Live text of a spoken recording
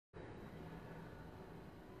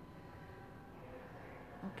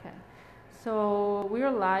Okay, so we're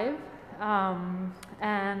live,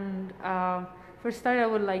 and for start, I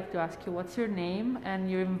would like to ask you, what's your name and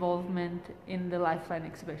your involvement in the Lifeline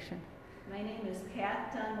exhibition? My name is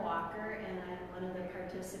Pat Dunn-Walker, and I'm one of the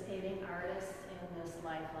participating artists in this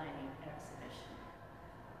Lifeline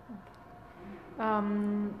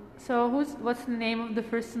exhibition. So what's the name of the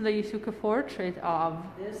person that you took a portrait of?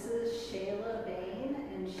 This is Shayla Bain,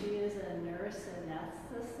 and she is a nurse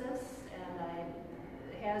anesthetist, and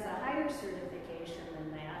has a higher certification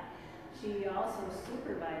than that. She also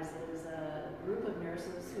supervises a group of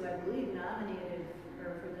nurses who I believe nominated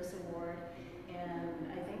her for this award, and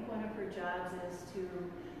I think one of her jobs is to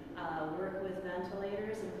work with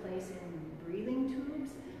ventilators and placing breathing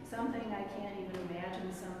tubes, something I can't even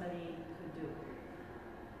imagine somebody could do.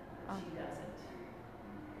 She does it.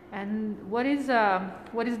 And what is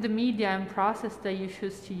the media and process that you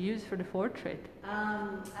choose to use for the portrait?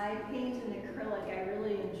 I paint in acrylic. I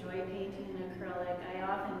really enjoy painting in acrylic. I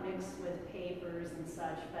often mix with papers and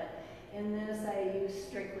such, but in this I use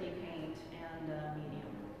strictly paint and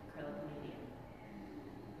medium, acrylic medium.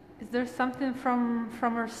 Is there something from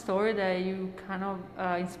her story that you kind of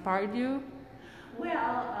inspired you?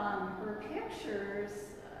 Well, her pictures,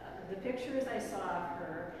 the pictures I saw of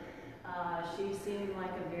her, she seemed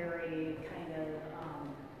like a very kind of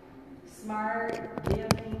smart,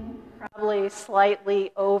 giving, probably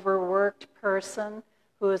slightly overworked person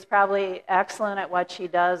who is probably excellent at what she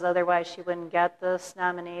does, otherwise she wouldn't get this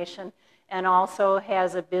nomination, and also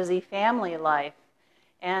has a busy family life.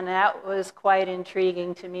 And that was quite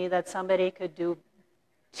intriguing to me, that somebody could do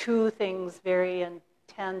two things, very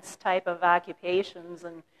intense type of occupations,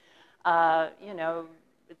 and you know,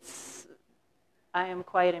 I am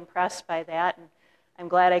quite impressed by that, and I'm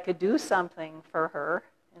glad I could do something for her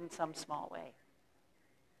in some small way.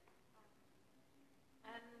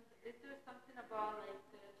 And is there something about like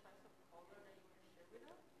the choice of color that you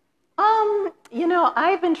want to share with us? You know,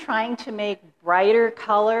 I've been trying to make brighter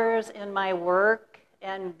colors in my work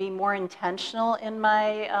and be more intentional in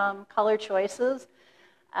my color choices.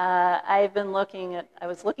 I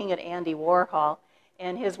was looking at Andy Warhol,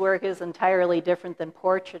 and his work is entirely different than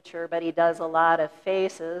portraiture, but he does a lot of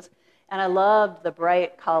faces. And I loved the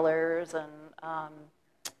bright colors, and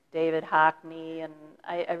David Hockney, and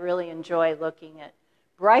I really enjoy looking at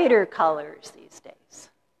brighter colors these days.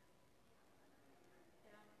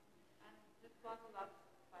 And just one last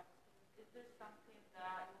question. Is there something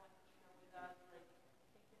that you want to share with us, like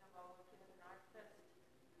thinking about working as an artist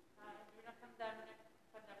during a pandemic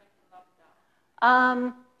and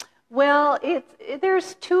lockdown? Well,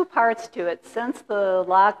 there's two parts to it. Since the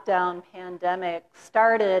lockdown pandemic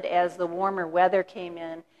started, as the warmer weather came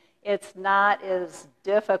in, it's not as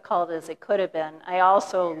difficult as it could have been. I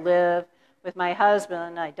also live with my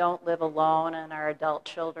husband. I don't live alone, and our adult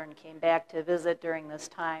children came back to visit during this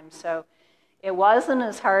time. So it wasn't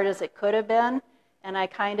as hard as it could have been, and I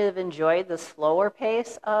kind of enjoyed the slower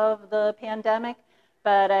pace of the pandemic,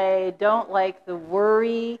 but I don't like the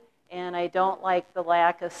worry, and I don't like the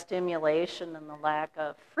lack of stimulation and the lack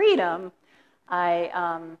of freedom. I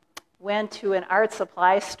went to an art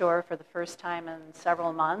supply store for the first time in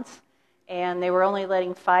several months, and they were only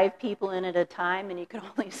letting 5 people in at a time, and you could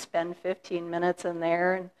only spend 15 minutes in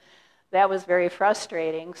there, and that was very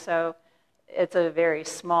frustrating. So it's a very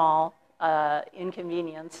small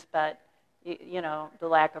inconvenience, but you know, the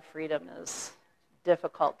lack of freedom is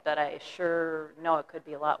difficult, but I sure know it could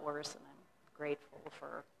be a lot worse, and I'm grateful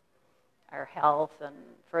for our health and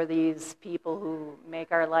for these people who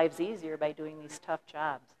make our lives easier by doing these tough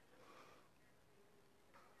jobs.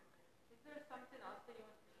 Is there something else that you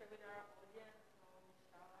want to share with our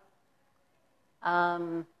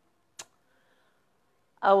audience?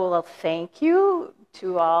 Oh, well, thank you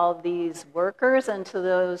to all these workers and to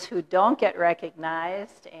those who don't get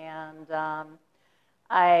recognized. And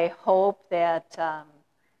I hope that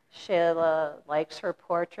Shayla likes her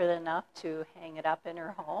portrait enough to hang it up in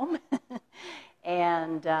her home.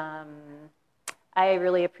 And I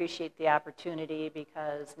really appreciate the opportunity,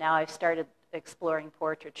 because now I've started exploring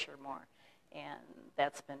portraiture more, and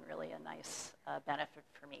that's been really a nice benefit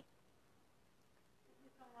for me. Thank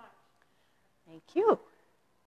you so much. Thank you.